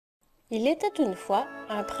Il était une fois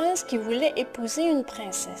un prince qui voulait épouser une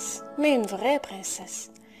princesse, mais une vraie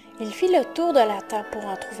princesse. Il fit le tour de la terre pour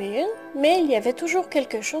en trouver une, mais il y avait toujours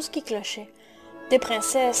quelque chose qui clochait. Des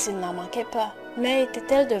princesses, il n'en manquait pas, mais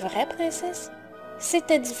étaient-elles de vraies princesses?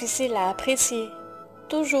 C'était difficile à apprécier.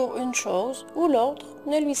 Toujours une chose ou l'autre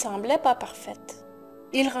ne lui semblait pas parfaite.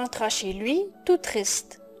 Il rentra chez lui, tout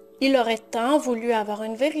triste. Il aurait tant voulu avoir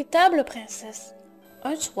une véritable princesse.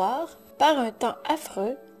 Un soir, par un temps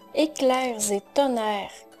affreux, éclairs et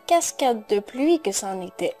tonnerres, cascades de pluie que c'en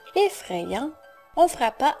était effrayant, on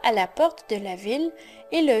frappa à la porte de la ville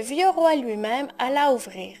et le vieux roi lui-même alla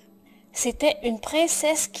ouvrir. C'était une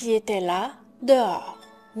princesse qui était là, dehors.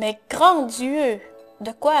 Mais grand Dieu!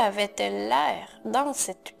 De quoi avait-elle l'air dans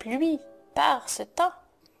cette pluie, par ce temps?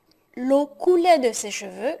 L'eau coulait de ses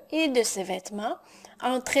cheveux et de ses vêtements,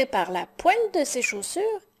 entrait par la pointe de ses chaussures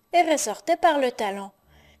et ressortait par le talon.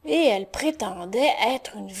 Et elle prétendait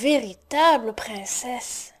être une véritable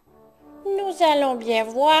princesse. « Nous allons bien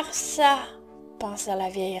voir ça, » pensa la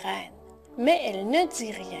vieille reine, mais elle ne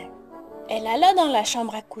dit rien. Elle alla dans la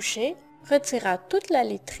chambre à coucher, retira toute la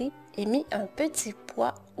literie et mit un petit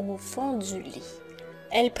pois au fond du lit.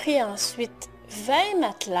 Elle prit ensuite 20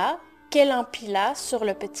 matelas qu'elle empila sur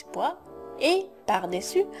le petit pois et,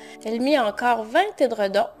 par-dessus, elle mit encore 20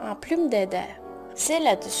 édredons en plumes d'éder. C'est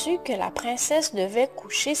là-dessus que la princesse devait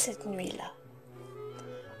coucher cette nuit-là.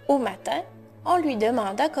 Au matin, on lui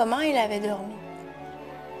demanda comment elle avait dormi.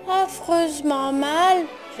 « Affreusement mal, »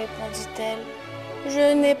 répondit-elle. «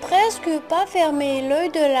 Je n'ai presque pas fermé l'œil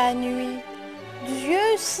de la nuit.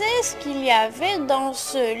 Dieu sait ce qu'il y avait dans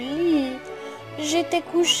ce lit. J'étais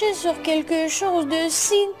couchée sur quelque chose de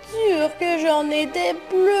si dur que j'en ai des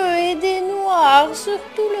bleus et des noirs sur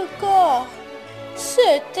tout le corps.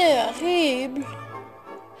 C'était horrible. »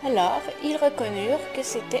 Alors, ils reconnurent que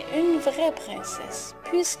c'était une vraie princesse,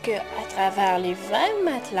 puisque, à travers les 20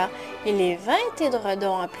 matelas et les 20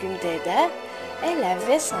 édredons en plumes d'éder, elle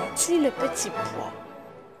avait senti le petit pois.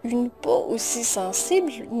 Une peau aussi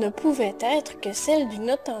sensible ne pouvait être que celle d'une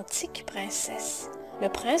authentique princesse. Le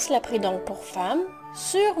prince la prit donc pour femme,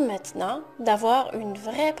 sûr maintenant d'avoir une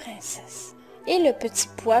vraie princesse. Et le petit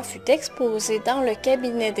pois fut exposé dans le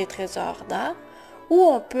cabinet des trésors d'art, où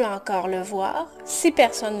on peut encore le voir si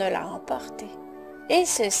personne ne l'a emporté. Et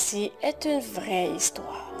ceci est une vraie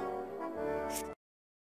histoire.